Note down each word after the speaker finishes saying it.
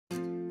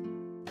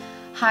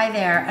Hi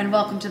there, and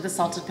welcome to The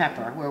Salted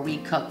Pepper, where we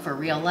cook for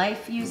real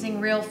life using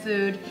real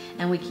food,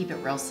 and we keep it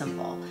real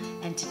simple.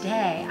 And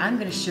today, I'm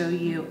gonna show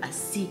you a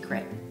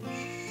secret,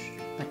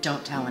 but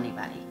don't tell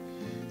anybody.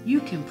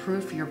 You can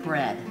proof your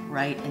bread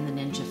right in the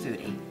Ninja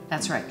Foodi.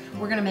 That's right,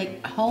 we're gonna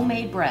make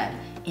homemade bread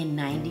in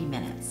 90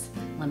 minutes.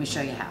 Let me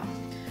show you how.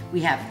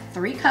 We have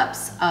 3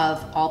 cups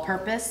of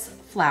all-purpose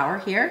flour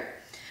here.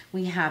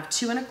 We have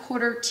 2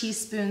 1/4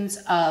 teaspoons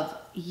of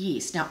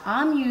yeast. Now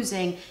I'm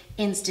using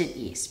instant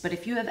yeast, but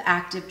if you have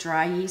active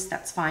dry yeast,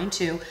 that's fine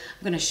too.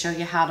 I'm gonna show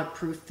you how to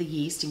proof the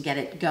yeast and get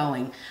it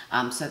going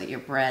so that your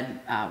bread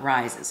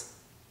rises.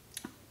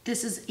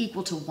 This is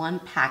equal to 1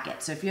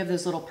 packet. So if you have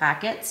those little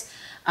packets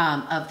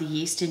of the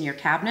yeast in your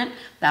cabinet,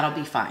 that'll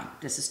be fine.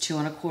 This is 2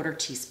 1/4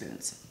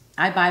 teaspoons.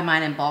 I buy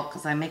mine in bulk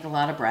because I make a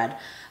lot of bread.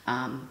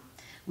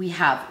 We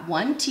have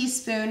 1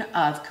 teaspoon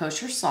of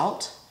kosher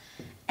salt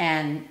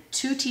and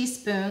 2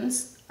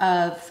 teaspoons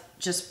of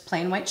just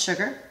plain white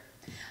sugar,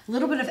 a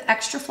little bit of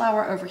extra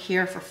flour over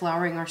here for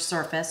flouring our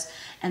surface,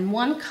 and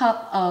 1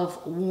 cup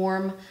of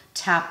warm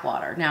tap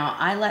water. Now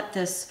I let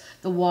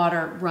the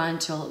water run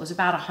till it was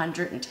about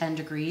 110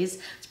 degrees.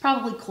 It's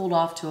probably cooled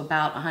off to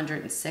about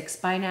 106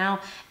 by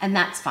now, and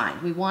that's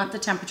fine. We want the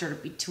temperature to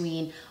be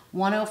between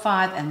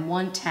 105 and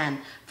 110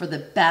 for the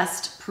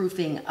best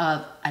proofing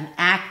of an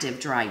active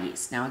dry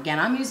yeast. Now again,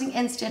 I'm using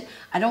instant.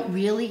 I don't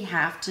really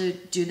have to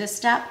do this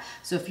step.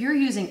 So if you're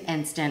using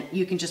instant,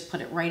 you can just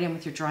put it right in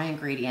with your dry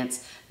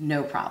ingredients,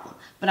 no problem.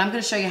 But I'm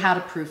gonna show you how to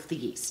proof the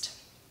yeast.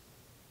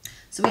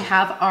 So we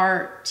have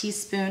our 2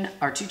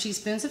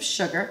 teaspoons of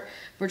sugar.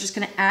 We're just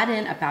gonna add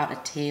in about a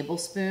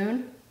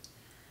tablespoon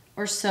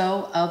or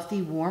so of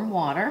the warm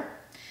water,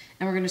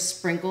 and we're gonna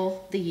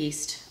sprinkle the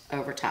yeast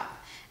over top.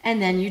 And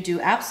then you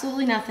do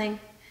absolutely nothing.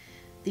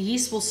 The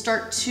yeast will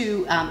start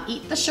to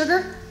eat the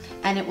sugar,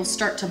 and it will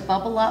start to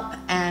bubble up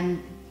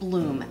and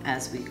bloom,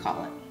 as we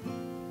call it.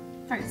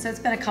 All right, so it's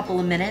been a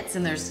couple of minutes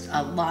and there's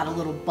a lot of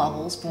little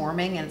bubbles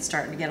forming and it's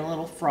starting to get a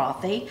little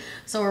frothy.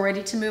 So we're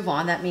ready to move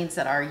on. That means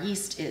that our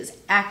yeast is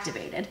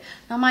activated.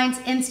 Now mine's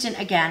instant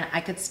again.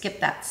 I could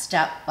skip that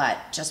step,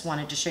 but just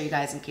wanted to show you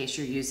guys in case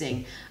you're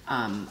using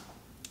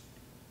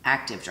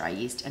active dry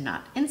yeast and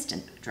not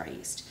instant dry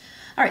yeast.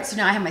 All right, so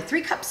now I have my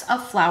 3 cups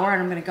of flour,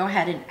 and I'm gonna go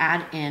ahead and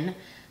add in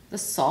the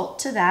salt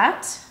to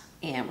that,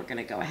 and we're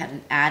gonna go ahead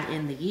and add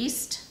in the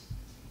yeast.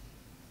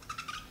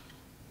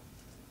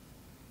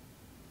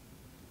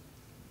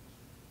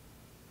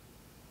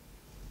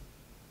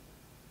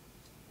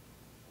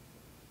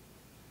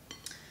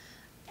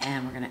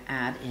 And we're gonna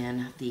add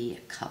in the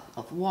cup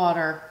of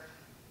water.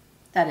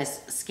 That is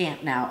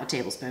scant now, a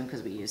tablespoon,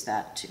 because we use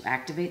that to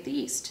activate the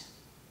yeast.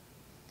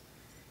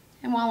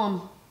 And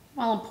while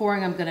I'm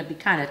pouring, I'm gonna be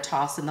kind of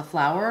tossing the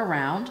flour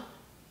around.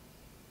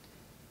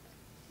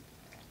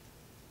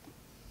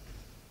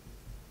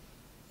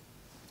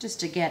 Just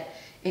to get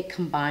it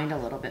combined a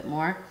little bit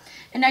more.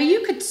 And now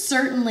you could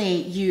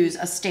certainly use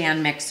a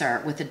stand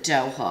mixer with a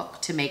dough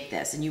hook to make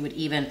this, and it would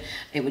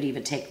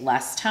even take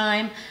less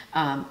time.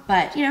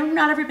 But you know,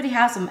 not everybody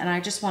has them, and I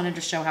just wanted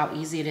to show how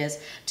easy it is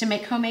to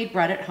make homemade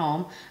bread at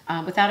home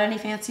without any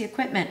fancy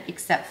equipment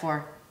except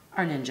for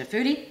our Ninja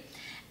Foodi.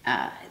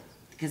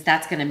 Because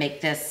that's gonna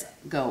make this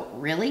go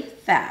really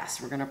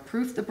fast. We're gonna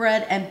proof the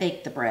bread and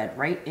bake the bread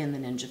right in the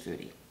Ninja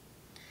Foodi.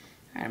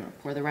 All right, I'm gonna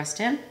pour the rest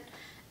in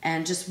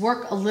and just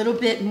work a little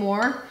bit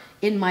more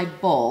in my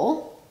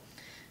bowl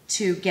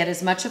to get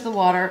as much of the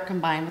water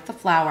combined with the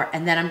flour,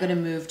 and then I'm gonna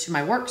move to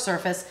my work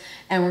surface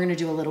and we're gonna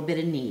do a little bit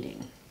of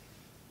kneading.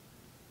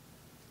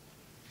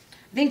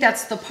 I think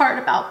that's the part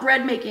about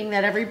bread making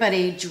that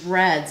everybody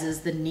dreads,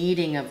 is the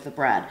kneading of the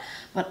bread.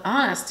 But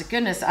honest to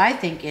goodness, I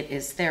think it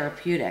is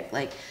therapeutic.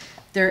 Like,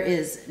 there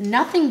is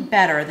nothing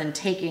better than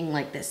taking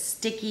like this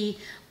sticky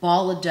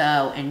ball of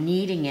dough and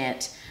kneading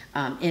it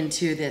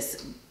into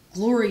this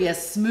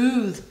glorious,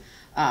 smooth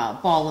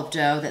ball of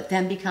dough that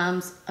then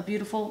becomes a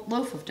beautiful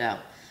loaf of dough.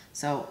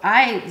 So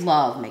I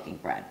love making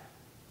bread.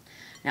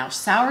 Now,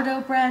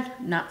 sourdough bread,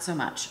 not so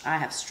much. I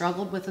have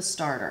struggled with a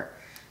starter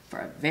for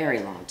a very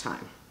long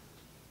time.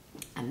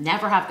 I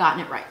never have gotten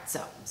it right,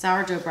 so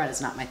sourdough bread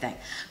is not my thing.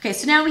 Okay,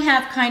 so now we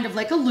have kind of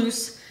like a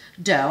loose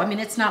dough. I mean,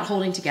 it's not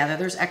holding together.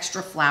 There's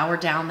extra flour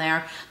down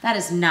there. That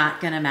is not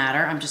gonna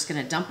matter. I'm just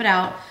gonna dump it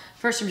out.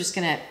 First, I'm just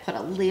gonna put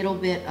a little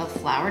bit of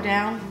flour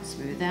down,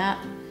 smooth that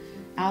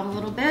out a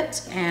little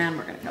bit, and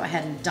we're gonna go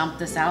ahead and dump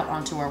this out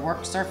onto our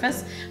work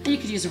surface. And you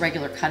could use a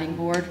regular cutting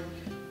board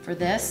for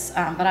this,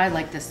 but I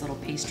like this little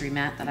pastry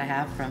mat that I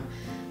have from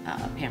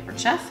Pampered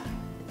Chef.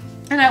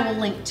 And I will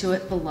link to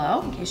it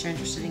below in case you're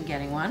interested in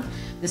getting one.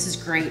 This is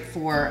great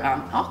for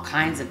all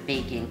kinds of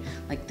baking,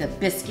 like the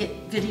biscuit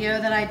video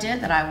that I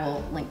did that I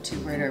will link to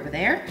right over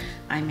there.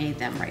 I made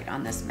them right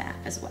on this mat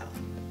as well.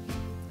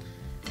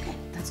 Okay,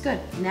 that's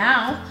good.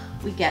 Now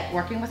we get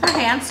working with our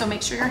hands, so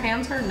make sure your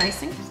hands are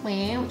nice and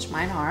clean, which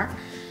mine are.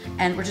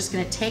 And we're just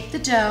gonna take the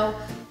dough,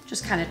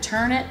 just kind of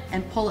turn it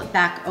and pull it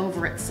back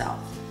over itself.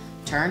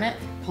 Turn it,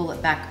 pull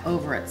it back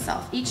over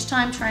itself. Each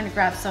time trying to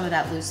grab some of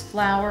that loose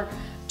flour,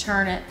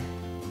 turn it,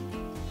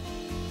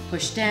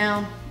 push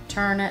down,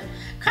 turn it.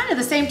 Kind of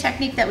the same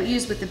technique that we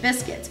used with the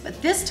biscuits,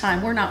 but this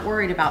time we're not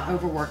worried about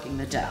overworking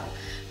the dough.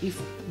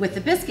 With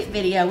the biscuit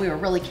video, we were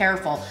really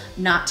careful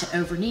not to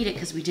over knead it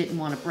because we didn't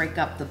want to break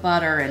up the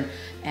butter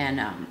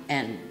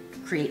and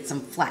create some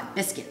flat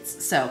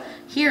biscuits. So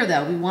here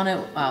though, we want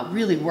to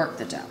really work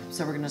the dough.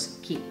 So we're going to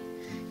keep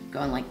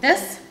going like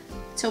this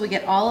until we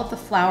get all of the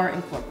flour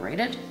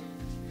incorporated.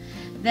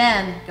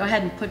 Then go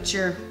ahead and put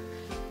your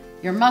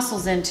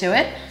mussels into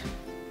it.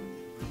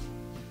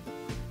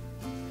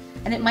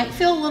 And it might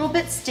feel a little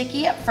bit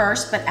sticky at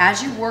first, but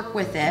as you work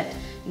with it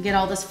and get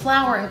all this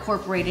flour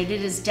incorporated,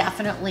 it is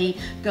definitely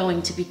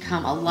going to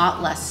become a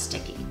lot less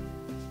sticky.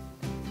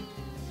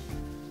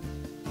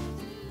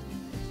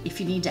 If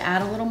you need to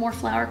add a little more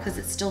flour because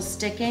it's still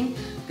sticking,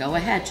 go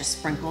ahead, just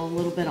sprinkle a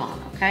little bit on,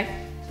 okay?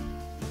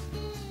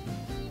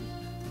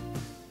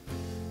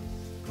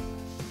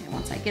 And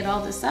once I get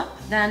all this up,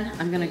 then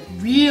I'm gonna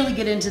really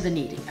get into the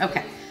kneading.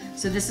 Okay,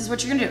 so this is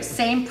what you're gonna do.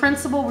 Same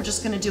principle, we're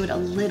just gonna do it a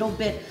little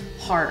bit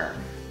harder.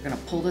 We're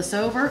gonna pull this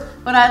over.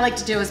 What I like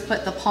to do is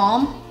put the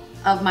palm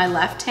of my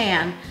left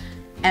hand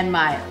and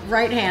my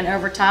right hand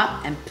over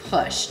top and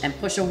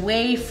push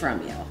away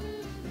from you.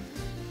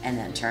 And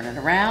then turn it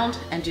around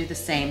and do the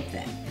same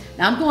thing.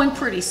 Now I'm going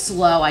pretty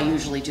slow. I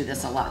usually do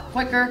this a lot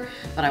quicker,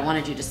 but I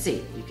wanted you to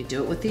see. You could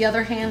do it with the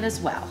other hand as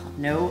well.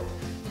 No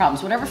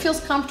problems, whatever feels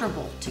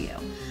comfortable to you.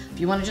 If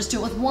you want to just do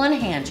it with one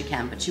hand, you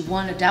can, but you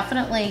want to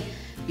definitely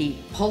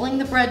be pulling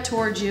the bread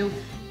towards you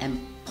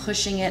and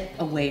pushing it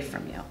away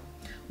from you.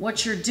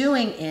 What you're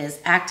doing is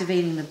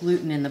activating the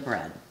gluten in the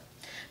bread.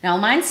 Now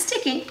mine's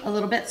sticking a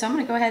little bit, so I'm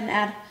gonna go ahead and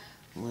add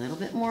a little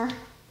bit more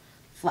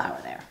flour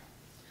there.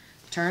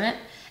 Turn it,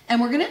 and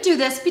we're gonna do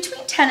this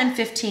between 10 and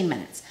 15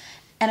 minutes.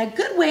 And a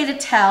good way to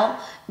tell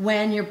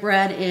when your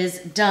bread is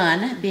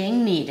done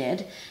being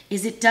kneaded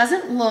is it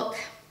doesn't look,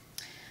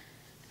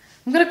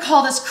 I'm gonna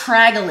call this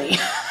craggly.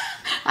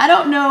 I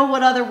don't know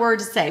what other word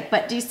to say,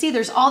 but do you see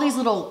there's all these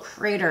little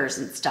craters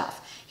and stuff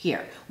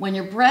here. When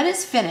your bread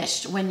is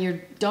finished, when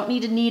you don't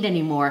need to knead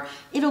anymore,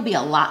 it'll be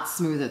a lot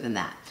smoother than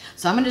that.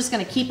 So I'm just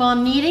gonna keep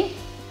on kneading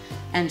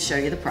and show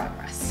you the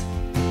progress.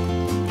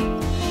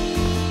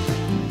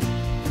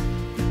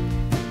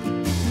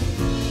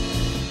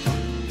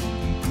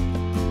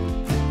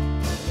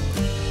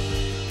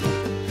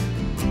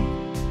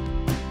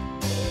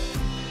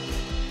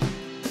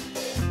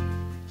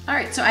 All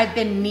right, so I've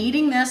been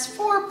kneading this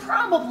for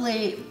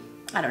probably,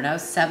 I don't know,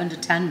 7 to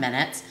 10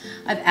 minutes.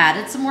 I've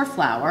added some more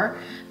flour.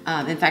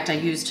 In fact, I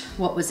used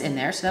what was in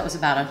there, so that was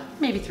about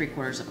maybe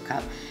 3/4 of a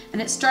cup.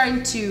 And it's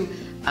starting to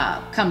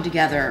come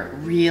together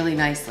really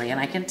nicely. And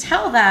I can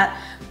tell that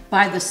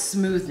by the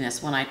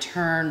smoothness when I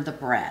turn the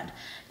bread.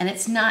 And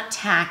it's not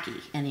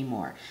tacky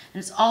anymore.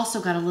 And it's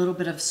also got a little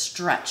bit of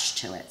stretch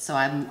to it, so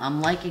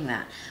I'm liking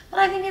that.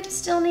 But I think it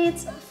still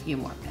needs a few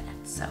more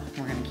minutes, so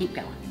we're gonna keep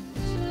going.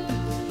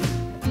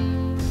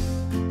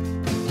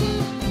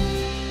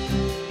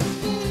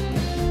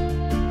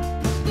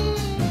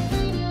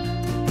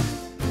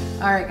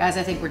 All right, guys,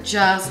 I think we're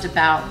just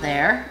about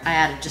there. I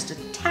added just a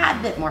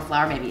tad bit more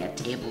flour, maybe a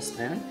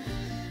tablespoon.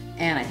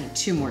 And I think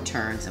 2 more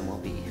turns and we'll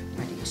be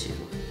ready to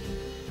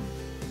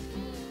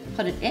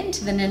put it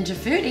into the Ninja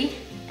Foodi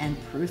and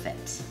proof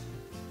it.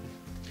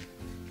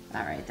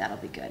 All right, that'll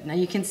be good. Now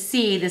you can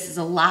see this is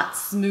a lot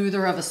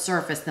smoother of a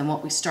surface than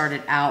what we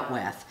started out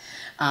with.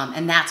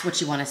 And that's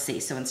what you wanna see.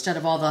 So instead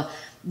of all the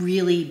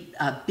really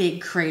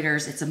big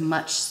craters, it's a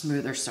much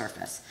smoother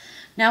surface.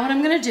 Now what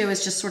I'm gonna do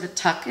is just sort of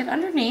tuck it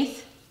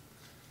underneath.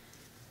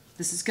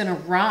 This is gonna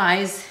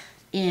rise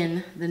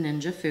in the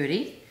Ninja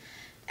Foodi.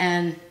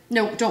 And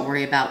no, don't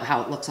worry about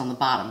how it looks on the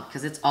bottom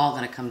because it's all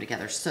gonna come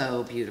together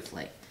so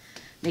beautifully.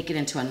 Make it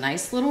into a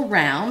nice little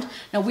round.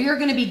 Now we are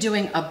gonna be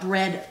doing a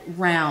bread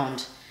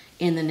round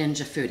in the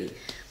Ninja Foodi.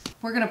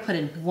 We're gonna put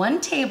in 1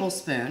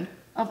 tablespoon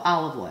of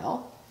olive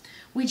oil.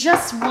 We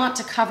just want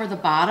to cover the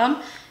bottom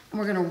and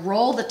we're gonna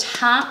roll the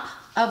top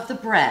of the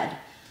bread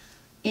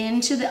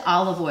into the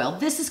olive oil.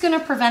 This is gonna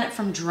prevent it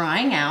from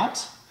drying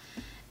out.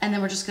 And then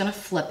we're just gonna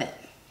flip it.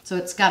 So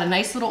it's got a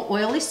nice little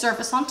oily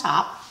surface on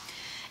top.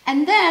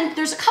 And then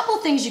there's a couple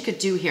things you could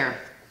do here.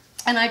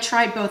 And I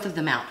tried both of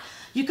them out.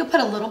 You could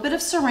put a little bit of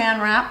saran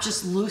wrap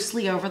just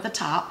loosely over the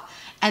top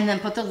and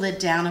then put the lid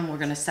down and we're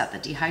gonna set the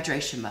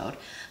dehydration mode.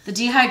 The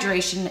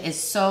dehydration is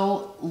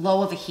so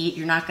low of a heat,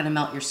 you're not gonna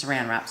melt your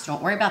saran wrap, so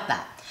don't worry about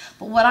that.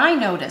 But what I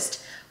noticed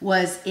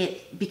was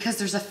because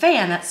there's a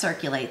fan that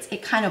circulates,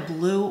 it kind of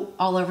blew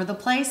all over the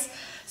place.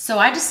 So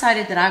I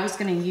decided that I was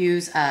gonna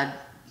use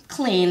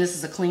this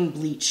is a clean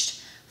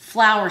bleached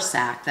flour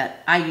sack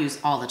that I use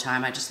all the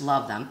time. I just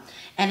love them.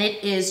 And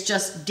it is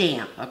just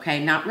damp,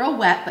 okay? Not real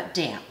wet, but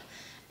damp.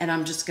 And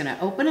I'm just gonna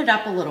open it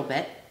up a little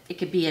bit. It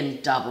could be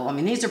in double. I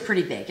mean, these are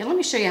pretty big. And let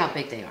me show you how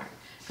big they are,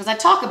 because I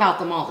talk about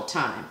them all the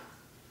time.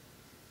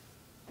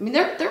 I mean,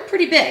 they're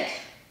pretty big.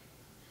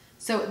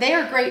 So they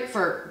are great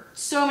for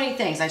so many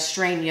things. I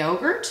strain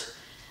yogurt,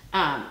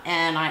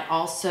 and I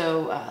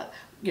also,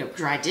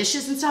 dry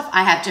dishes and stuff.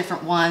 I have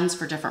different ones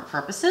for different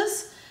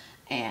purposes.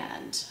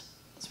 And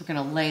so we're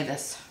gonna lay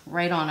this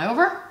right on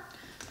over,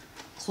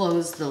 close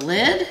close the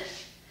lid,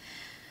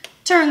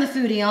 turn the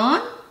Foodi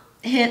on,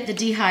 hit the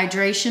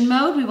dehydration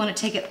mode. We want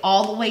to take it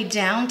all the way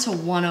down to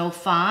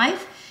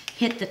 105,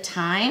 hit the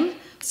time.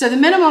 So the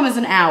minimum is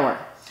an hour.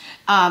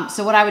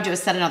 So what I would do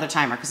is set another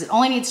timer because it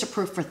only needs to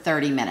proof for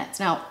 30 minutes.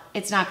 Now,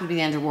 it's not going to be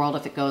the end of the world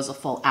if it goes a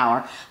full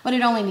hour, but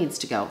it only needs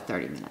to go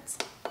 30 minutes.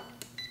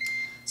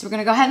 So we're going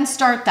to go ahead and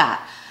start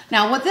that.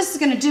 Now, what this is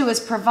going to do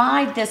is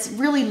provide this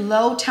really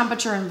low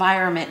temperature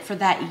environment for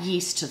that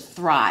yeast to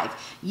thrive.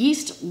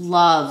 Yeast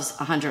loves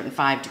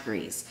 105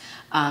 degrees,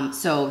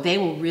 so they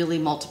will really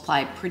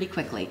multiply pretty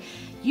quickly.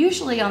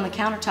 Usually on the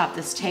countertop,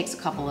 this takes a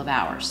couple of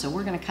hours, so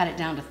we're going to cut it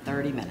down to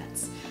 30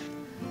 minutes.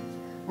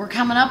 We're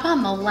coming up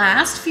on the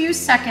last few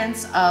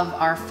seconds of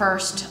our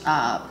first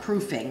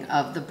proofing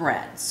of the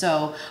bread.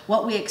 So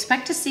what we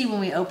expect to see when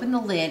we open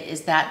the lid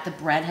is that the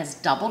bread has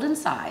doubled in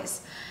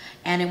size,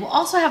 and it will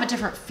also have a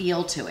different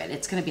feel to it.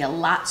 It's going to be a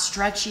lot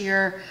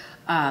stretchier,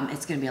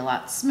 it's going to be a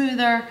lot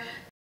smoother.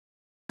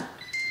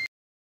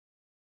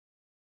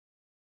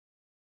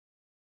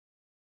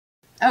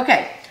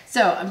 Okay,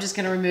 so I'm just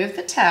going to remove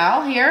the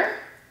towel here,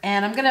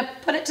 and I'm going to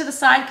put it to the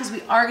side because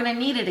we are going to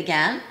need it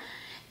again.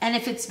 And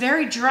if it's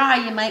very dry,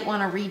 you might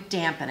want to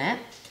re-dampen it.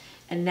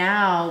 And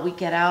now we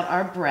get out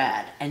our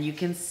bread, and you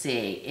can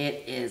see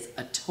it is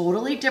a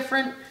totally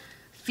different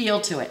feel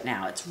to it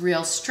now. It's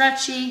real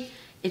stretchy.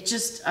 It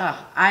just,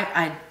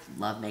 I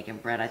love making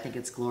bread. I think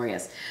it's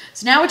glorious.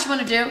 So now what you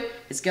want to do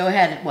is go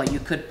ahead and, well, you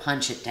could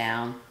punch it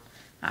down.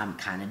 I'm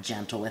kind of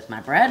gentle with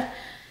my bread.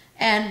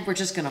 And we're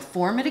just going to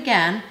form it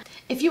again.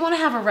 If you want to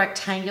have a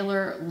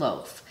rectangular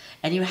loaf,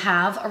 and you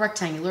have a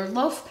rectangular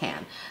loaf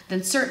pan,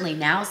 then certainly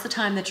now's the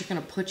time that you're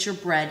going to put your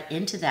bread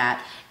into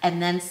that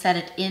and then set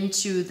it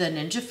into the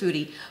Ninja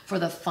Foodi for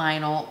the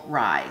final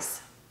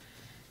rise.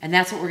 And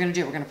that's what we're going to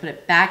do. We're going to put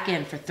it back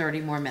in for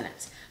 30 more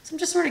minutes. So I'm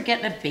just sort of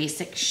getting a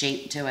basic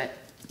shape to it.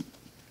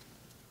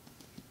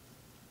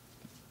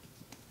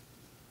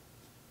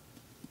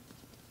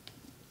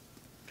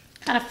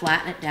 Kind of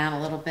flatten it down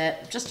a little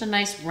bit. Just a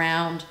nice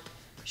round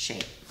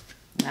shape.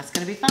 And that's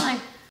going to be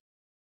fine.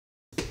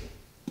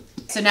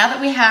 So now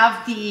that we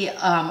have the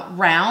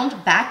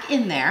round back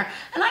in there,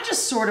 and I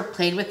just sort of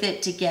played with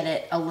it to get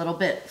it a little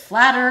bit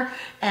flatter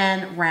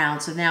and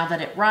round. So now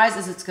that it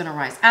rises, it's going to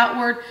rise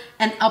outward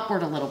and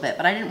upward a little bit.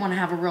 But I didn't want to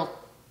have a real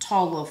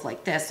tall loaf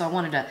like this, so I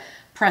wanted to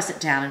press it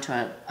down into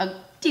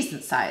a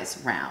decent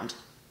size round.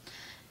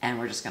 And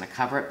we're just going to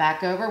cover it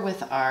back over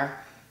with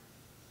our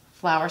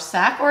flour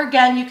sack, or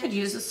again, you could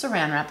use a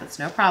saran wrap, that's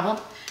no problem.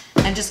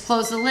 And just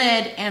close the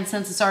lid, and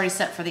since it's already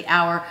set for the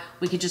hour,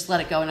 we could just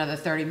let it go another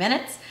 30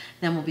 minutes.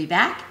 Then we'll be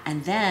back,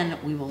 and then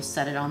we will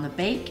set it on the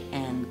bake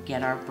and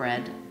get our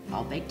bread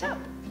all baked up.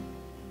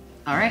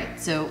 All right,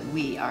 so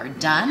we are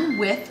done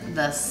with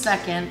the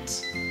second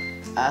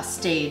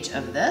stage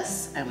of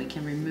this, and we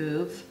can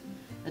remove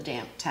the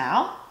damp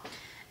towel.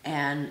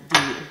 And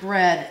the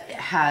bread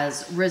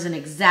has risen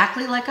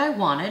exactly like I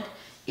wanted.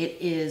 It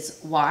is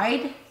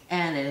wide,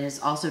 and it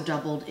is also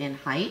doubled in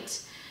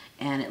height,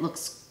 and it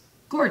looks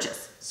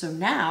gorgeous. So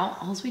now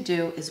all we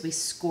do is we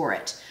score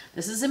it.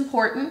 This is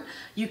important.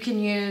 You can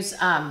use,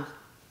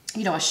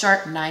 you know, a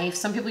sharp knife.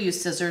 Some people use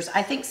scissors.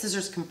 I think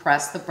scissors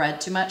compress the bread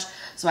too much,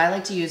 so I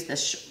like to use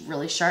this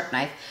really sharp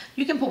knife.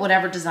 You can put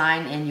whatever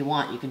design in you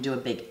want. You can do a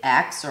big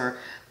X, or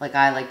like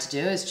I like to do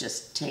is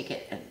just take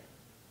it and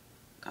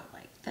go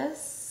like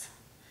this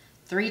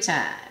 3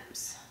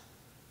 times.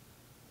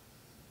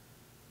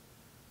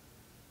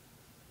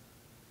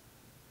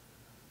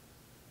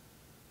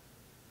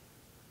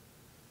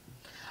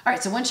 All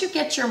right, so once you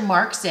get your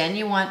marks in,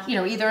 you want, you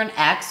know, either an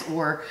X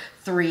or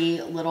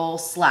 3 little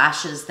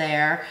slashes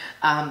there,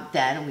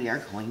 then we are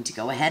going to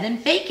go ahead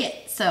and bake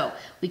it. So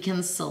we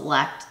can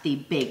select the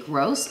Bake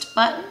Roast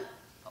button.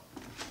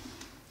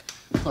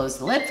 Close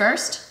the lid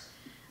first.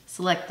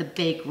 Select the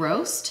Bake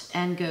Roast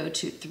and go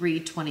to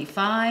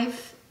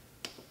 325.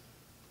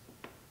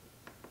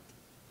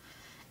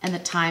 And the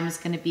time is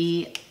going to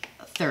be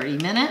 30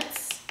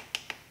 minutes.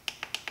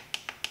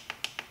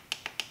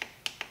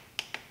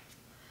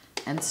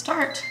 And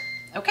start.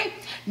 Okay,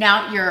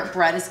 now your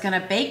bread is going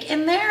to bake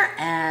in there,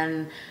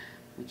 and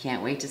we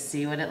can't wait to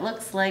see what it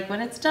looks like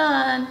when it's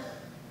done.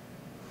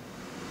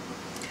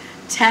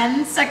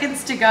 10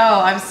 seconds to go.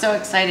 I'm so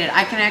excited.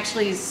 I can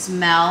actually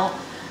smell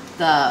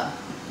the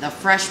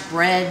fresh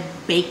bread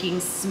baking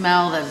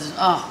smell. That's,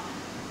 oh,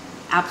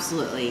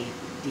 absolutely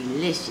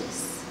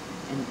delicious.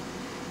 And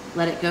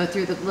let it go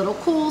through the little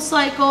cool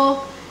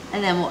cycle,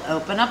 and then we'll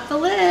open up the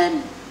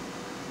lid.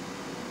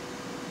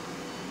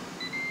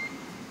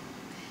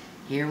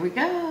 Here we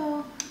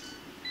go.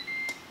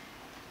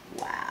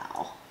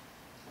 Wow.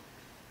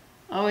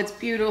 Oh, it's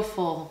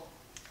beautiful.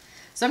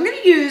 So I'm going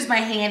to use my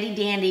handy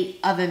dandy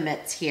oven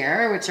mitts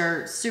here, which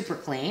are super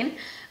clean,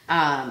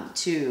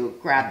 to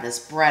grab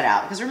this bread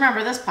out. Because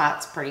remember, this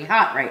pot's pretty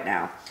hot right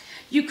now.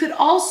 You could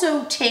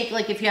also take,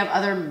 like if you have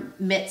other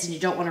mitts and you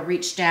don't want to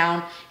reach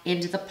down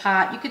into the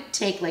pot, you could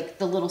take like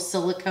the little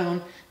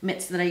silicone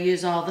mitts that I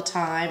use all the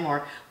time,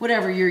 or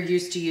whatever you're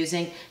used to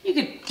using. You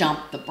could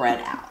dump the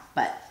bread out.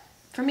 But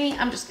for me,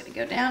 I'm just gonna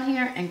go down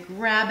here and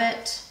grab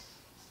it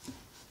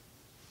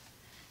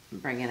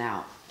and bring it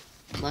out.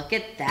 Look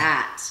at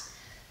that.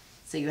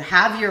 So you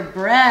have your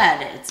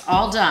bread, it's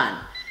all done.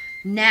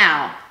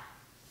 Now,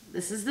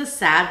 this is the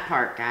sad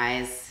part,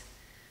 guys.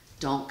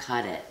 Don't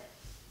cut it.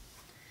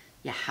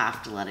 You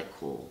have to let it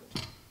cool.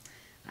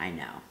 I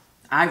know.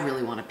 I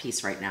really want a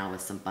piece right now with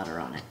some butter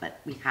on it,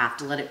 but we have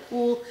to let it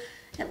cool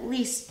at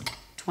least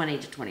 20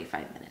 to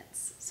 25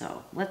 minutes.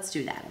 So let's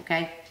do that,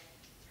 okay?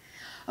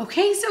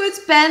 Okay, so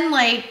it's been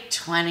like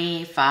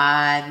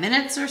 25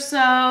 minutes or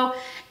so,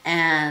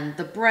 and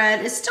the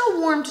bread is still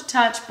warm to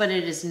touch, but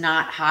it is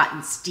not hot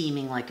and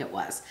steaming like it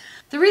was.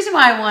 The reason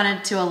why I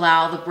wanted to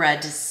allow the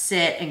bread to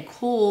sit and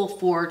cool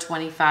for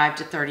 25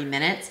 to 30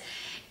 minutes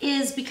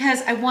is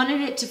because I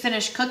wanted it to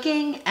finish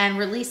cooking and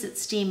release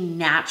its steam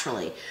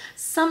naturally.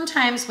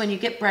 Sometimes when you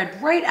get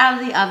bread right out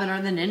of the oven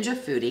or the Ninja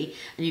Foodi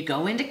and you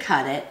go in to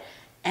cut it,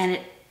 and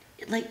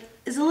it like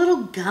is a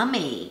little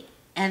gummy,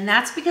 and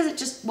that's because it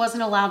just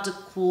wasn't allowed to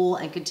cool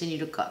and continue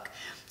to cook.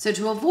 So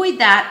to avoid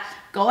that,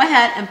 go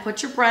ahead and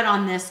put your bread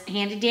on this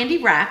handy dandy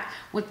rack.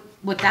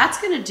 What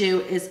that's gonna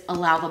do is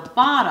allow the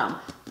bottom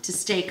to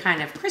stay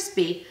kind of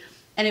crispy,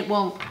 and it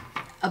won't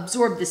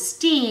absorb the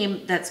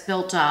steam that's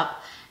built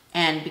up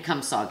and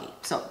become soggy.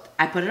 So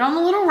I put it on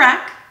the little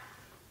rack,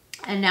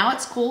 and now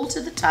it's cool to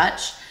the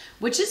touch,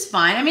 which is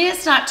fine. I mean,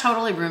 it's not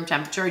totally room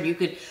temperature. You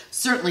could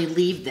certainly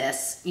leave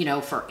this, you know,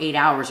 for 8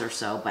 hours or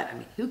so, but I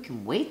mean, who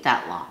can wait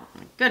that long?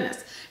 My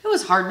goodness, it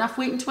was hard enough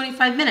waiting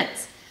 25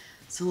 minutes.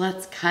 So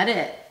let's cut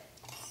it.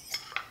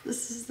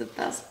 This is the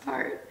best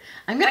part.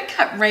 I'm gonna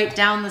cut right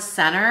down the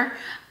center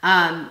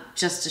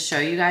just to show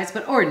you guys,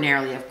 but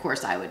ordinarily, of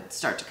course, I would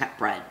start to cut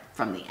bread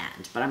from the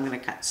end, but I'm gonna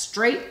cut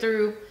straight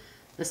through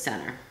the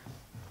center.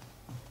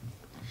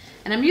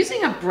 And I'm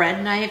using a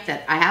bread knife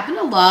that I happen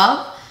to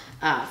love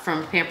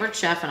from Pampered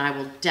Chef, and I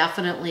will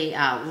definitely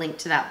link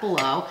to that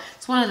below.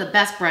 It's one of the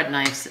best bread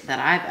knives that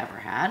I've ever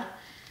had.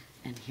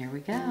 And here we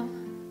go,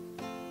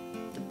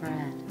 the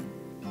bread.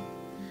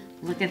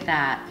 Look at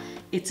that.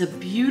 It's a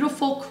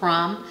beautiful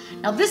crumb.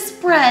 Now this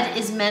bread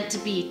is meant to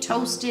be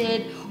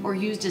toasted or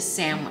used as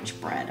sandwich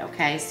bread,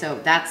 okay? So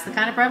that's the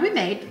kind of bread we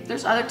made.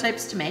 There's other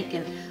types to make,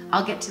 and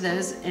I'll get to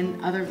those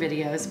in other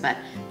videos, but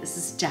this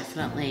is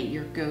definitely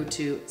your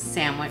go-to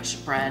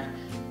sandwich bread,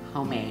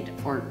 homemade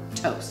or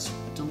toast.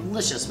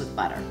 Delicious with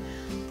butter.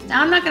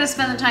 Now I'm not gonna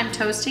spend the time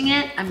toasting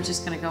it. I'm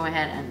just gonna go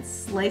ahead and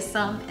slice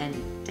some and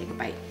take a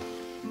bite.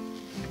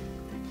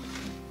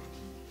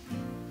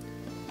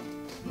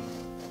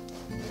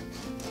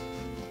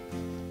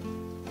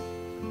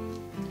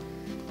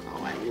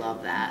 I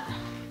love that.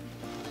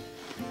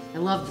 I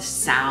love the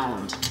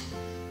sound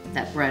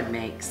that bread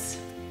makes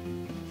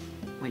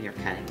when you're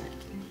cutting it.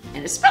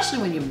 And especially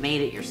when you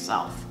made it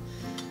yourself.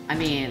 I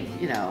mean,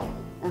 you know,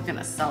 we're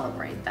gonna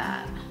celebrate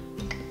that.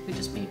 We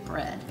just made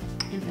bread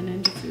in the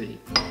Ninja Foodi.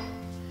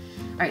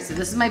 All right, so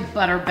this is my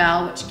butter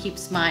bell, which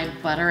keeps my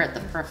butter at the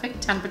perfect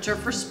temperature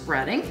for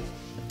spreading.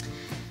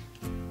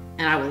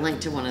 And I will link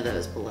to one of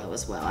those below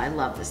as well. I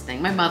love this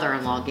thing. My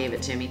mother-in-law gave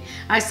it to me.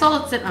 I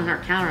saw it sitting on her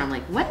counter. I'm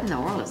like, what in the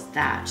world is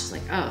that? She's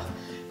like, oh,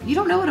 you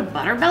don't know what a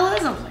butter bell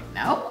is? I was like,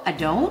 no, I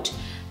don't.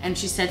 And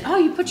she said, oh,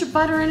 you put your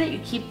butter in it, you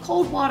keep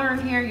cold water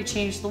in here, you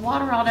change the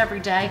water out every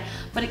day,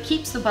 but it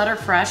keeps the butter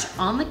fresh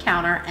on the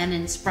counter and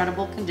in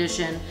spreadable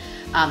condition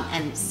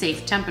and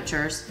safe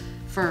temperatures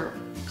for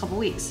a couple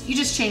weeks. You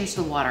just change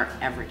the water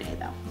every day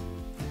though.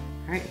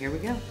 All right, here we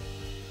go.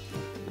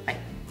 Bye.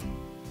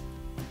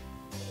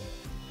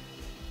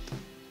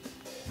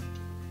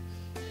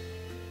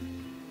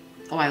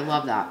 Oh, I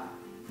love that.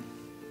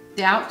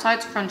 The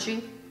outside's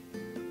crunchy.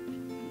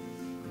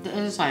 The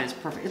inside is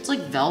perfect. It's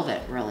like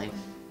velvet, really.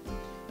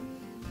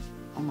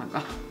 Oh my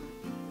God.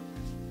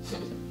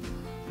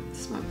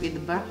 This might be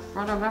the best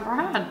bread I've ever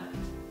had.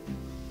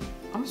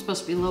 I'm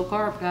supposed to be low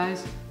carb,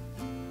 guys.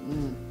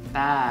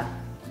 Bad.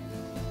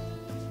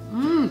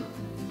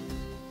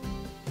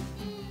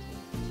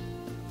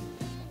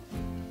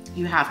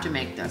 You have to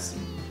make this.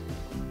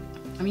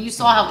 I mean, you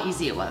saw how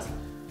easy it was.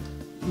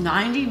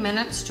 90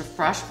 minutes to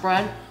fresh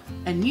bread,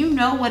 and you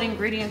know what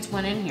ingredients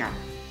went in here.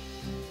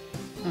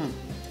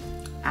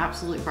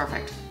 Absolutely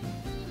perfect.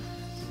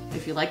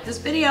 If you like this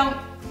video,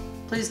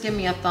 please give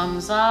me a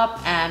thumbs up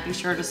and be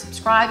sure to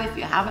subscribe if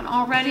you haven't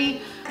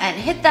already, and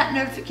hit that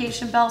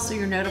notification bell so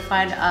you're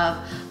notified of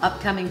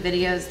upcoming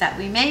videos that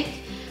we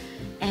make.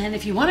 And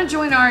if you want to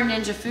join our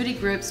Ninja Foodi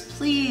groups,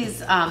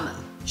 please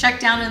check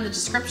down in the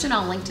description.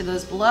 I'll link to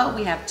those below.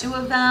 We have 2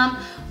 of them.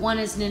 One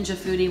is Ninja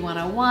Foodi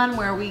 101,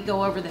 where we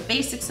go over the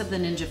basics of the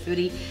Ninja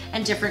Foodi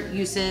and different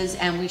uses,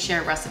 and we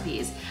share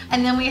recipes.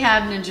 And then we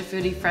have Ninja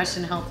Foodi Fresh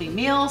and Healthy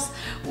Meals,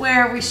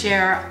 where we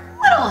share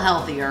little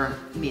healthier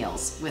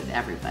meals with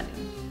everybody.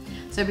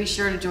 So be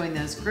sure to join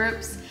those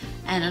groups.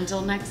 And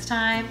until next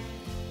time,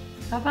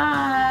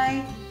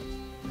 bye-bye.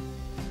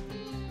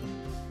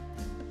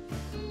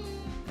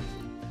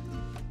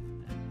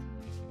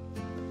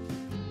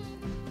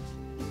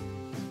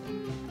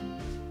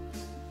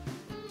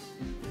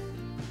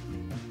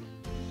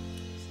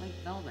 It's like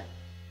velvet.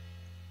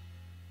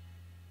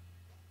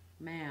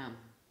 am.